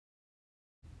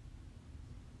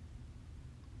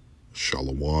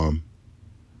Shalom,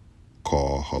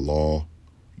 Kal Halal,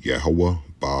 Yahweh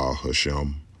Ba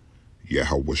Hashem,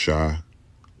 Yahweh Shai,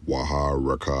 Waha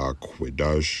Raka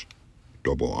Kwedash.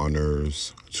 Double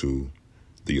honors to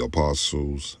the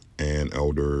apostles and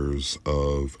elders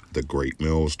of the Great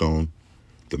Millstone,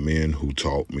 the men who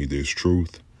taught me this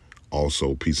truth.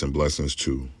 Also, peace and blessings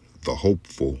to the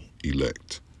hopeful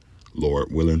elect.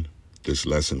 Lord willing, this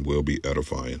lesson will be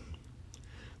edifying.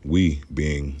 We,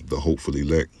 being the hopeful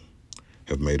elect,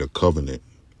 have made a covenant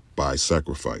by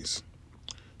sacrifice.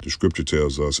 The scripture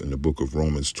tells us in the book of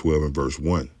Romans 12 and verse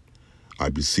 1, I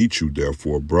beseech you,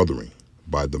 therefore, brethren,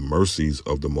 by the mercies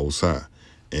of the Most High,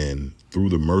 and through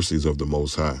the mercies of the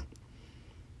Most High,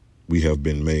 we have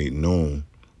been made known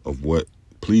of what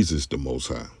pleases the Most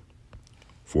High.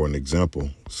 For an example,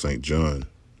 St. John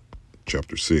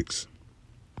chapter 6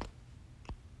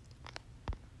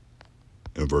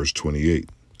 and verse 28.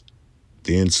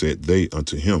 Then said they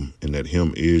unto him, and that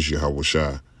him is Yahweh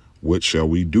Shai, what shall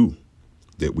we do,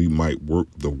 that we might work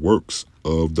the works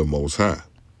of the Most High?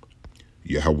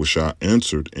 Yahweh Shai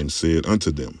answered and said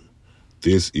unto them,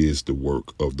 this is the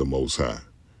work of the Most High,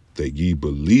 that ye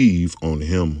believe on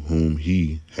him whom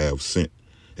he have sent.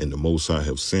 And the Most High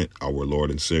have sent our Lord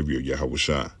and Savior, Yahweh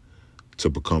Shai, to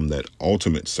become that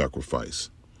ultimate sacrifice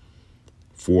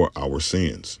for our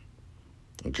sins.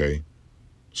 Okay?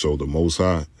 So the Most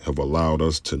High have allowed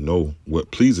us to know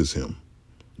what pleases him.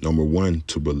 Number one,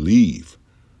 to believe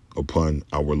upon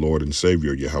our Lord and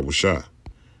Savior, Yahweh Shai.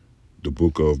 The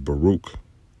book of Baruch,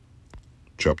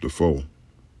 chapter 4.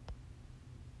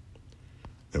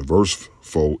 In verse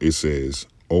 4, it says,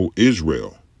 O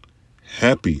Israel,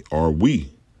 happy are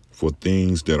we, for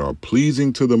things that are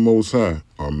pleasing to the Most High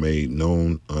are made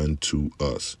known unto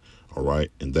us. All right.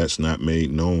 And that's not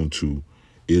made known to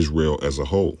Israel as a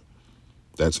whole.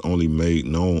 That's only made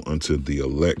known unto the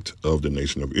elect of the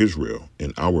nation of Israel.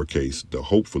 In our case, the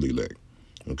hopeful elect.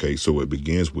 Okay. So it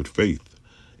begins with faith.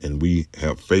 And we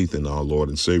have faith in our Lord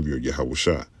and Savior, Yahweh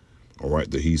Shai. All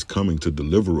right. That he's coming to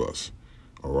deliver us.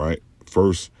 All right.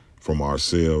 First, from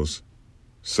ourselves.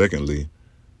 Secondly,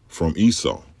 from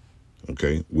Esau.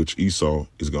 Okay, which Esau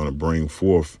is going to bring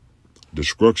forth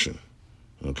destruction.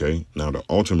 Okay, now the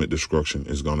ultimate destruction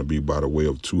is going to be by the way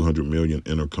of 200 million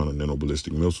intercontinental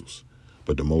ballistic missiles.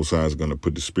 But the Most High is going to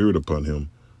put the spirit upon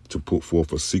him to put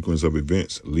forth a sequence of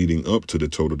events leading up to the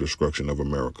total destruction of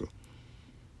America.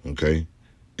 Okay,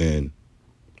 and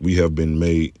we have been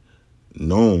made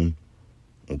known,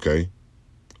 okay,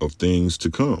 of things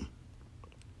to come.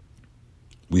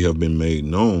 We have been made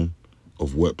known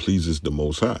of what pleases the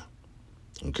Most High.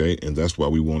 Okay, and that's why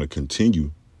we want to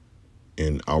continue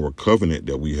in our covenant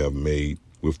that we have made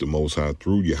with the Most High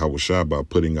through Yahweh Shai by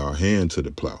putting our hand to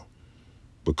the plow,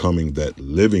 becoming that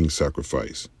living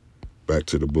sacrifice. Back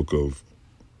to the book of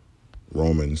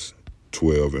Romans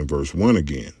 12 and verse 1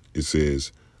 again. It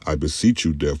says, I beseech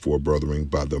you, therefore, brethren,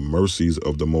 by the mercies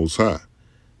of the Most High,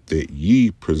 that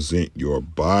ye present your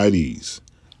bodies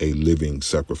a living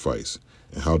sacrifice.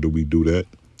 And how do we do that?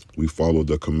 We follow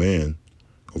the command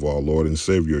of our Lord and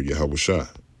Savior, Yahweh Shai.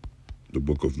 The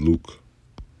book of Luke,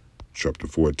 chapter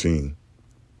 14,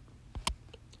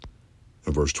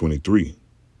 and verse 23.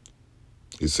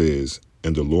 It says,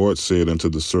 and the Lord said unto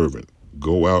the servant,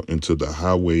 go out into the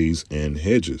highways and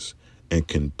hedges, and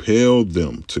compel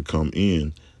them to come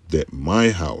in, that my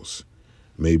house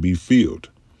may be filled.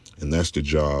 And that's the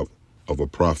job of a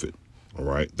prophet. All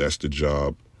right. That's the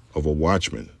job of a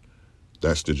watchman.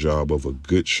 That's the job of a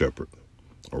good shepherd.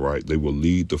 All right. They will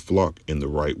lead the flock in the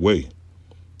right way.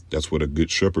 That's what a good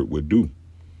shepherd would do.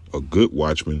 A good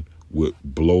watchman would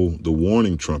blow the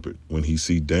warning trumpet when he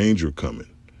see danger coming.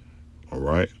 All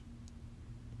right.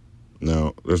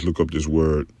 Now, let's look up this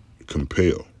word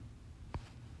compel,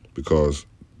 because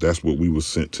that's what we were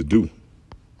sent to do.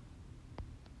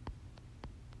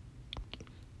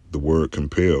 The word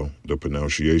compel, the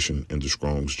pronunciation in the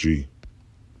Strong's G.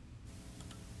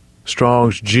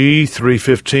 Strong's G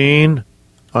 315,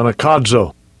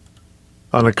 anakadzo.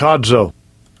 Anakadzo.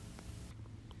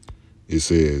 It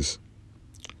says,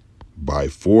 by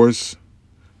force,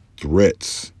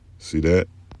 threats. See that?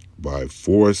 By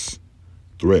force,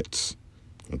 threats.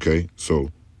 Okay, so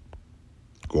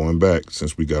going back,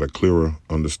 since we got a clearer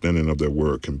understanding of that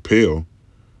word compel,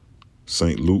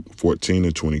 St. Luke 14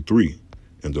 and 23.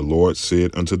 And the Lord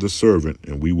said unto the servant,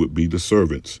 and we would be the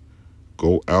servants,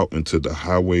 go out into the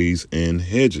highways and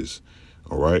hedges.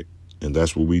 All right. And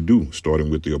that's what we do, starting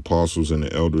with the apostles and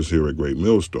the elders here at Great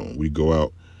Millstone. We go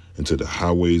out into the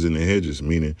highways and the hedges,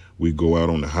 meaning we go out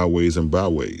on the highways and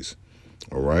byways.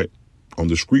 All right. On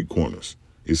the street corners,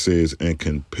 it says, and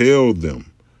compel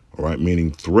them. All right.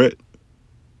 Meaning threat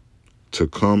to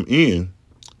come in,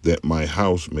 that my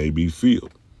house may be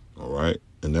filled. All right.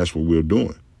 And that's what we're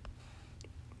doing.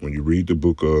 When you read the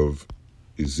book of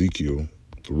Ezekiel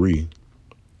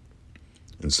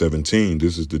 3:17,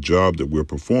 this is the job that we're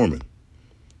performing,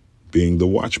 being the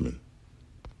watchman.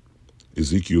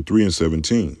 Ezekiel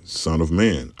 3:17, Son of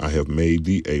man, I have made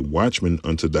thee a watchman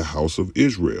unto the house of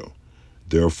Israel.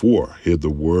 Therefore, hear the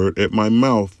word at my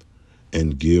mouth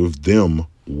and give them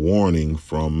warning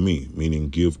from me, meaning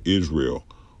give Israel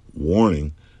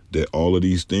warning that all of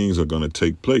these things are going to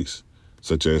take place,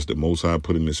 such as the Most High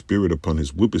putting the spirit upon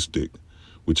his whippet stick,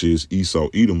 which is Esau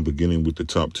Edom, beginning with the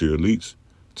top tier elites,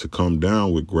 to come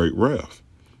down with great wrath.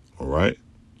 All right.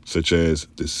 Such as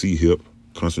the C-Hip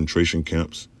concentration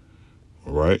camps.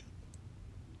 All right.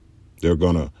 They're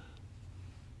going to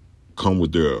come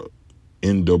with their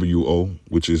NWO,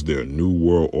 which is their New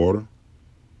World Order.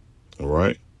 All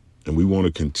right. And we want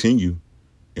to continue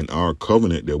in our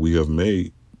covenant that we have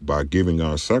made by giving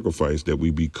our sacrifice, that we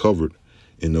be covered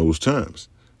in those times.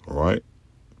 All right.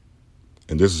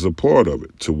 And this is a part of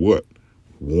it, to what?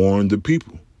 Warn the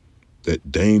people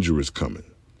that danger is coming.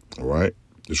 All right.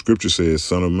 The scripture says,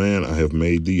 Son of man, I have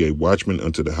made thee a watchman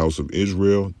unto the house of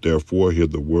Israel. Therefore, hear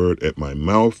the word at my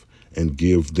mouth and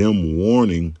give them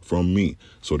warning from me.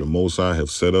 So the Most High have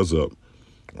set us up,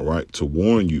 all right, to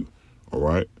warn you, all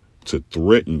right, to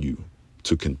threaten you,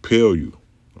 to compel you,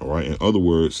 all right. In other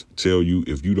words, tell you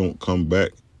if you don't come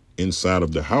back inside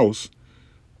of the house,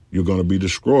 you're going to be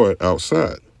destroyed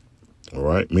outside. All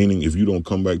right. Meaning if you don't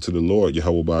come back to the Lord,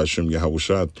 Yahweh Ba'ashem, Yahweh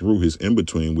Shai, through his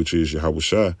in-between, which is Yahweh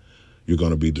Shai, you're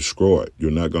going to be destroyed.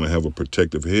 You're not going to have a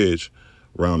protective hedge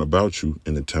round about you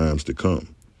in the times to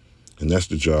come. And that's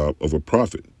the job of a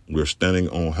prophet. We're standing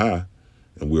on high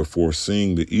and we're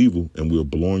foreseeing the evil and we're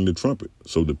blowing the trumpet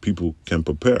so the people can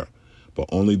prepare. But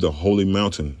only the holy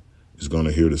mountain is going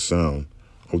to hear the sound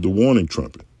of the warning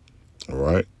trumpet. All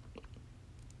right.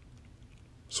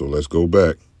 So let's go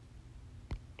back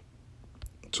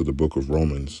to the book of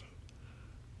Romans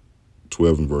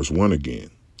 12 and verse 1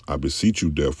 again. I beseech you,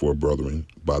 therefore, brethren,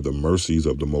 by the mercies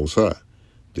of the Most High,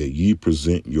 that ye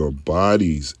present your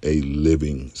bodies a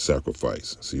living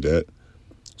sacrifice. See that?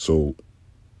 So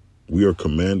we are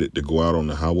commanded to go out on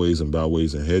the highways and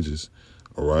byways and hedges,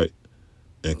 all right,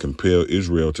 and compel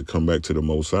Israel to come back to the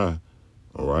Most High,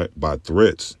 all right, by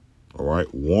threats, all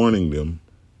right, warning them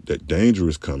that danger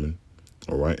is coming,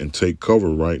 all right, and take cover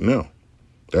right now.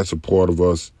 That's a part of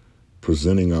us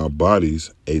presenting our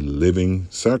bodies a living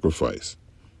sacrifice.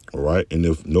 All right. And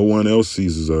if no one else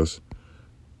sees us,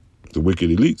 the wicked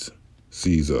elites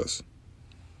sees us.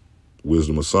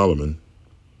 Wisdom of Solomon,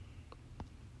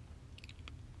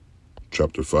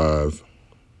 chapter 5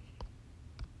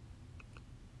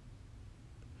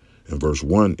 and verse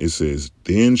 1, it says,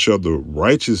 then shall the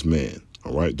righteous man,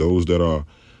 all right, those that are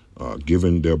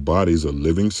giving their bodies a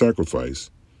living sacrifice,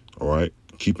 all right,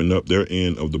 keeping up their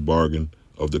end of the bargain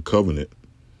of the covenant.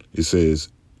 It says,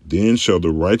 then shall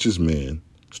the righteous man,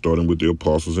 starting with the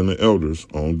apostles and the elders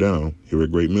on down here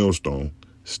at Great Millstone,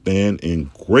 stand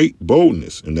in great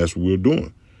boldness. And that's what we're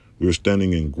doing. We're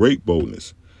standing in great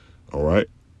boldness, all right,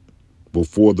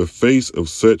 before the face of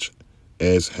such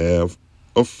as have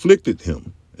afflicted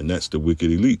him. And that's the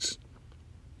wicked elites.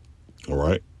 All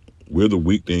right. We're the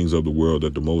weak things of the world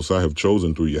that the Most High have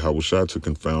chosen through Yahweh Shai to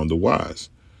confound the wise.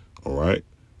 All right.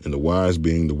 And the wise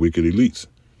being the wicked elites.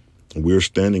 And we're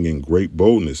standing in great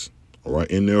boldness, all right,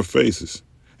 in their faces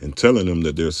and telling them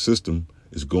that their system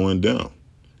is going down.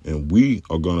 And we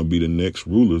are going to be the next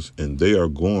rulers, and they are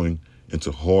going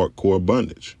into hardcore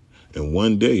bondage. And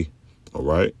one day, all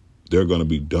right, they're going to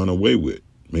be done away with,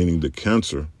 meaning the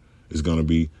cancer is going to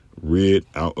be rid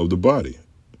out of the body.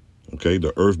 Okay,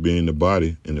 the earth being the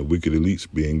body and the wicked elites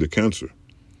being the cancer.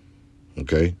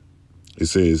 Okay, it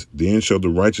says, then shall the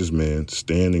righteous man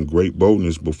stand in great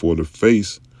boldness before the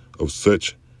face of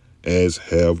such as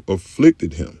have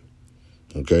afflicted him.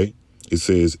 Okay, it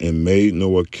says, and made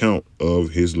no account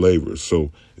of his labors.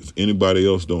 So if anybody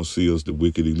else don't see us, the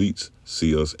wicked elites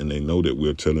see us, and they know that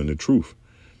we're telling the truth.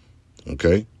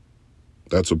 Okay,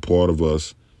 that's a part of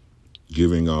us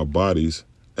giving our bodies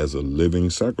as a living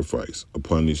sacrifice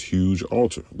upon this huge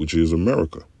altar, which is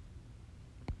America.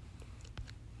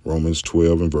 Romans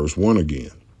 12 and verse 1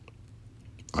 again.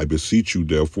 I beseech you,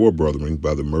 therefore, brethren,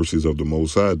 by the mercies of the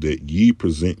Most High, that ye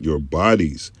present your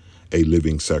bodies a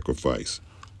living sacrifice,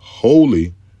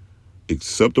 holy,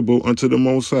 acceptable unto the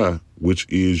Most High, which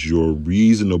is your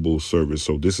reasonable service.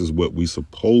 So this is what we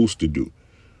supposed to do.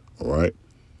 All right.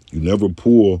 You never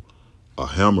pull a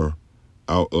hammer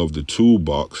out of the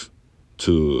toolbox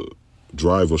to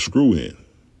drive a screw in.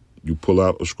 You pull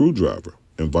out a screwdriver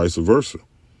and vice versa.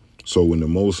 So when the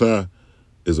Most High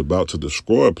is about to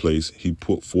destroy a place, he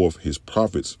put forth his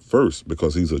prophets first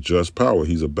because he's a just power.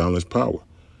 He's a balanced power.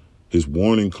 His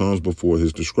warning comes before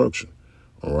his destruction.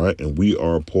 All right. And we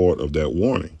are a part of that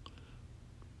warning.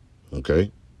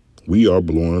 Okay. We are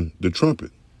blowing the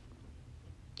trumpet.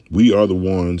 We are the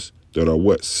ones that are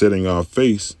what? Setting our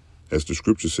face, as the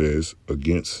scripture says,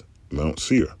 against Mount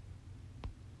Seir.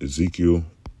 Ezekiel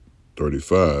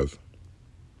 35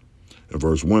 and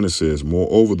verse 1, it says,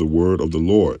 moreover, the word of the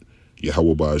Lord,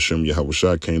 Yahweh by Hashem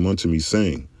Yahushua, came unto me,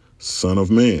 saying, Son of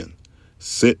man,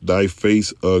 set thy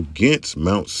face against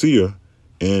Mount Seir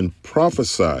and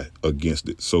prophesy against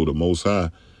it. So the Most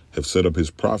High have set up his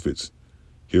prophets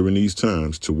here in these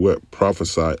times to what?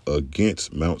 Prophesy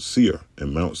against Mount Seir.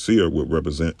 And Mount Seir would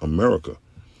represent America.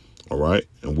 All right.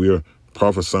 And we're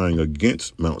prophesying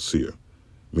against Mount Seir,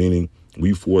 meaning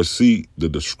we foresee the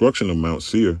destruction of Mount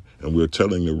Seir, and we're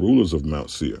telling the rulers of Mount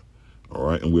Seir. All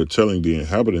right. And we're telling the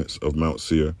inhabitants of Mount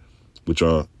Seir, which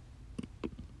are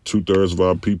 2/3 of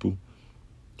our people,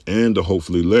 and the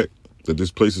hopefully elect, that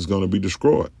this place is going to be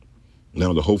destroyed.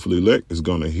 Now, the hopefully elect is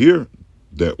going to hear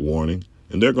that warning,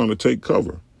 and they're going to take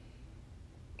cover.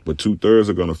 But 2/3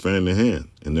 are going to fan the hand,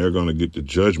 and they're going to get the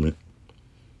judgment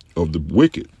of the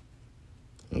wicked.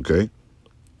 Okay?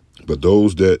 But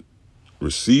those that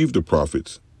receive the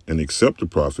prophets and accept the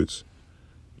prophets,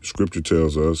 scripture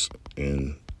tells us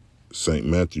in St.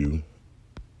 Matthew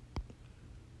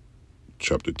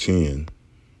chapter 10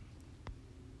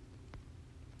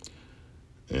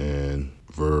 and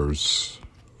verse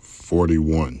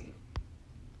 41.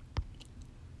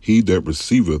 He that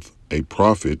receiveth a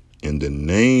prophet in the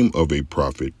name of a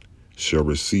prophet shall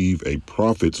receive a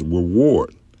prophet's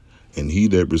reward. And he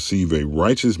that receive a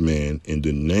righteous man in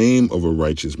the name of a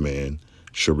righteous man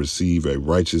shall receive a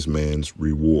righteous man's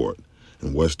reward.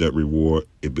 And what's that reward?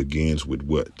 It begins with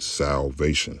what?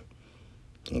 Salvation.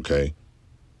 Okay?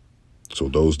 So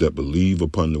those that believe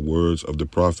upon the words of the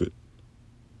prophet,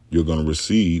 you're going to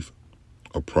receive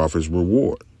a prophet's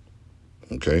reward.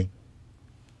 Okay?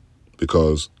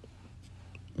 Because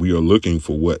we are looking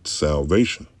for what?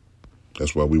 Salvation.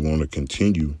 That's why we want to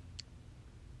continue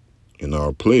in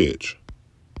our pledge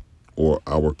or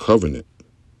our covenant.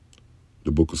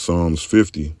 The book of Psalms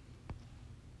 50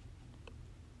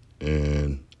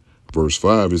 and verse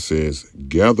 5, it says,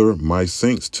 gather my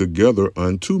saints together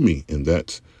unto me. And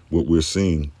that's what we're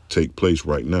seeing take place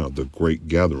right now, the great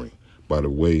gathering, by the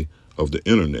way of the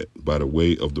internet, by the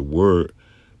way of the word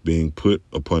being put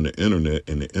upon the internet,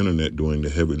 and the internet doing the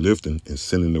heavy lifting and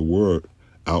sending the word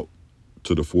out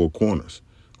to the four corners.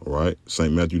 All right.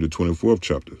 St. Matthew, the 24th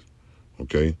chapter.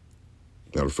 Okay.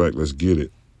 Matter of fact, let's get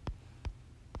it.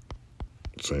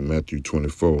 St. Matthew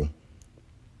 24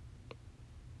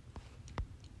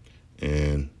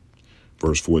 and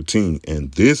verse 14.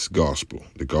 And this gospel,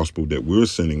 the gospel that we're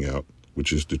sending out,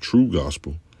 which is the true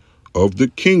gospel of the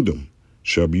kingdom,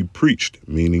 shall be preached,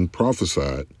 meaning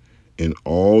prophesied, in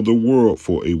all the world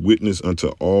for a witness unto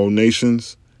all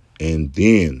nations, and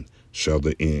then shall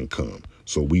the end come.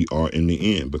 So we are in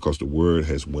the end because the word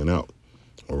has went out.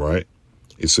 All right.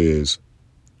 It says,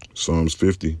 Psalms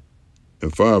 50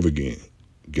 and 5 again,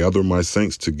 gather my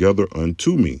saints together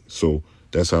unto me. So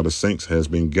that's how the saints has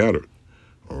been gathered.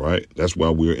 All right. That's why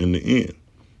we're in the end,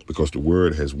 because the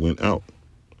word has went out.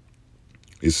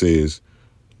 It says,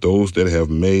 those that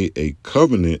have made a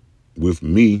covenant with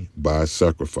me by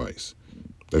sacrifice.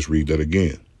 Let's read that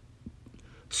again.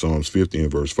 Psalms 50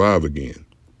 and verse 5 again.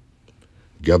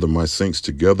 Gather my saints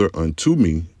together unto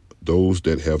me, those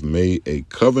that have made a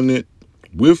covenant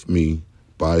with me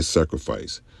by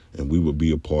sacrifice. And we will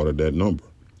be a part of that number.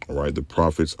 All right. The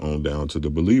prophets on down to the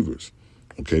believers.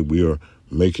 Okay. We are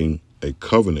making a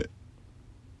covenant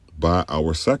by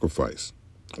our sacrifice.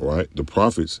 All right. The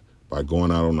prophets by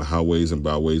going out on the highways and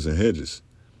byways and hedges.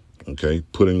 Okay.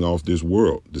 Putting off this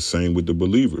world. The same with the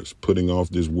believers, putting off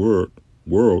this world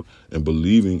and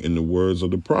believing in the words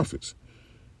of the prophets.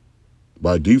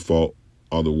 By default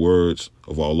are the words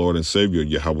of our Lord and Savior,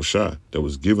 Yahushua, that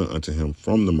was given unto him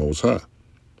from the Most High.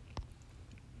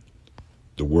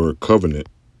 The word covenant,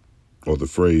 or the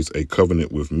phrase a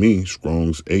covenant with me,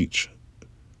 Strong's H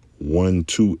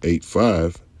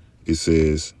 1285, it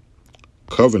says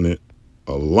covenant,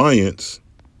 alliance,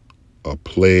 a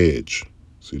pledge.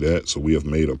 See that? So we have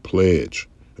made a pledge.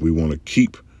 We want to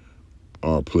keep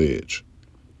our pledge.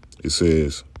 It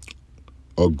says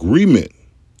agreement.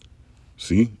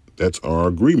 See, that's our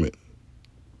agreement.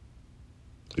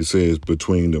 It says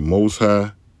between the Most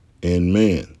High and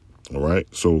man. All right.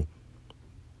 So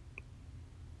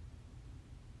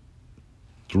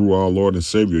through our Lord and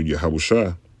Savior,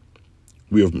 Yahushua,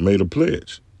 we have made a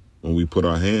pledge. when we put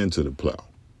our hand to the plow,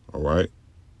 all right?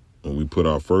 When we put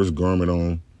our first garment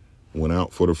on, went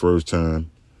out for the first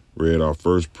time, read our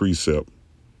first precept,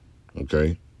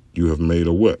 okay? You have made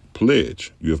a what?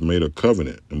 Pledge. You have made a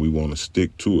covenant, and we want to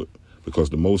stick to it because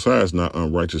the Most High is not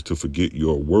unrighteous to forget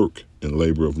your work and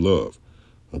labor of love,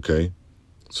 okay?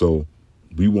 So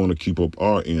we want to keep up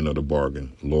our end of the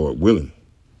bargain, Lord willing,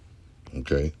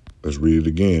 okay? Let's read it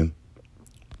again.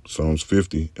 Psalms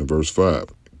 50 and verse 5.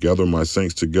 Gather my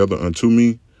saints together unto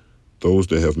me, those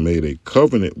that have made a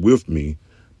covenant with me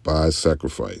by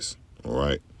sacrifice. All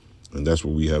right. And that's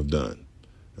what we have done.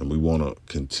 And we want to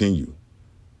continue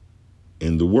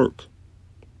in the work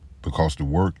because the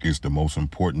work is the most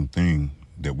important thing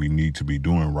that we need to be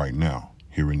doing right now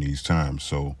here in these times.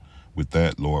 So with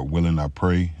that, Lord willing, I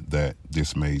pray that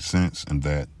this made sense and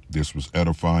that this was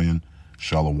edifying.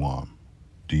 Shalom.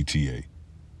 DTA.